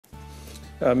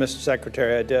Mr.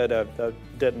 Secretary, I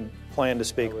didn't plan to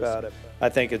speak about it. I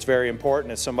think it's very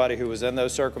important as somebody who was in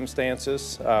those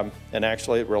circumstances, and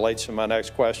actually it relates to my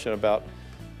next question. About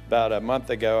a month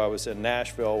ago, I was in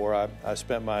Nashville where I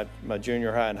spent my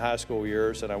junior high and high school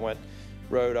years, and I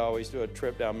always do a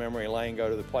trip down memory lane, go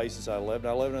to the places I lived.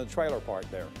 And I lived in a trailer park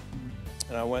there.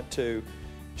 And I went to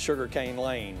Sugarcane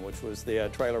Lane, which was the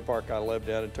trailer park I lived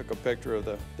in, and took a picture of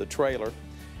the trailer.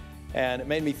 And it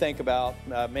made me think about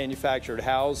manufactured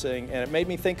housing, and it made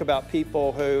me think about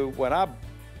people who, when I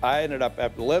ended up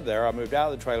having to live there, I moved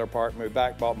out of the trailer park, moved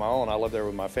back, bought my own. I lived there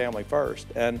with my family first.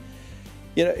 And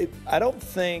you know, I don't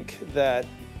think that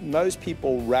most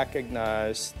people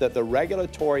recognize that the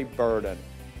regulatory burden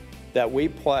that we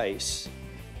place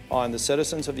on the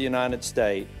citizens of the United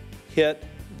States hit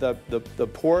the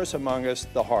poorest among us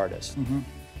the hardest. Mm-hmm.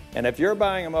 And if you're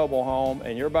buying a mobile home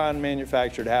and you're buying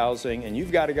manufactured housing and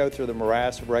you've got to go through the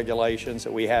morass of regulations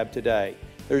that we have today,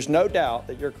 there's no doubt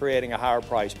that you're creating a higher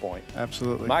price point.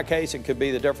 Absolutely. In my case, it could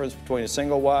be the difference between a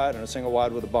single wide and a single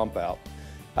wide with a bump out.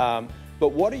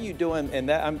 But what are you doing? And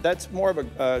that's more of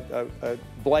a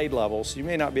blade level, so you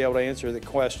may not be able to answer the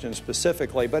question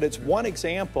specifically, but it's one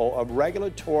example of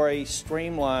regulatory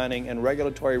streamlining and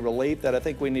regulatory relief that I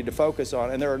think we need to focus on,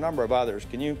 and there are a number of others.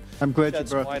 Can you shed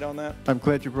some light on that? I'm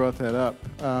glad you brought that up.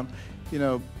 You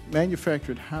know,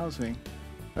 manufactured housing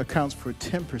accounts for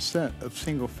 10% of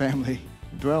single-family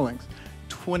dwellings,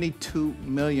 22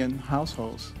 million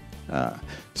households.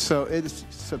 So it is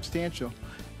substantial.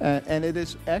 And it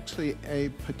is actually a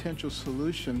potential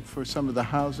solution for some of the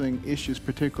housing issues,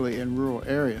 particularly in rural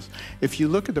areas. If you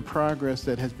look at the progress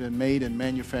that has been made in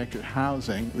manufactured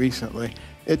housing recently,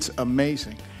 it's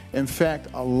amazing. In fact,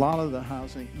 a lot of the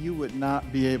housing you would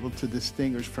not be able to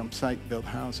distinguish from site-built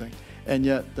housing, and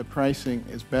yet the pricing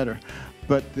is better.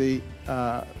 But the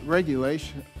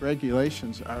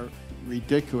regulations are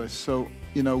ridiculous. So,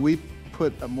 you know, we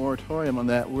put a moratorium on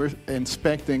that. We're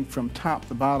inspecting from top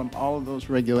to bottom all of those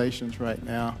regulations right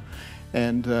now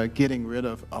and getting rid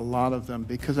of a lot of them,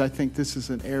 because I think this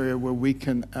is an area where we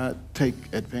can take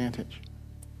advantage.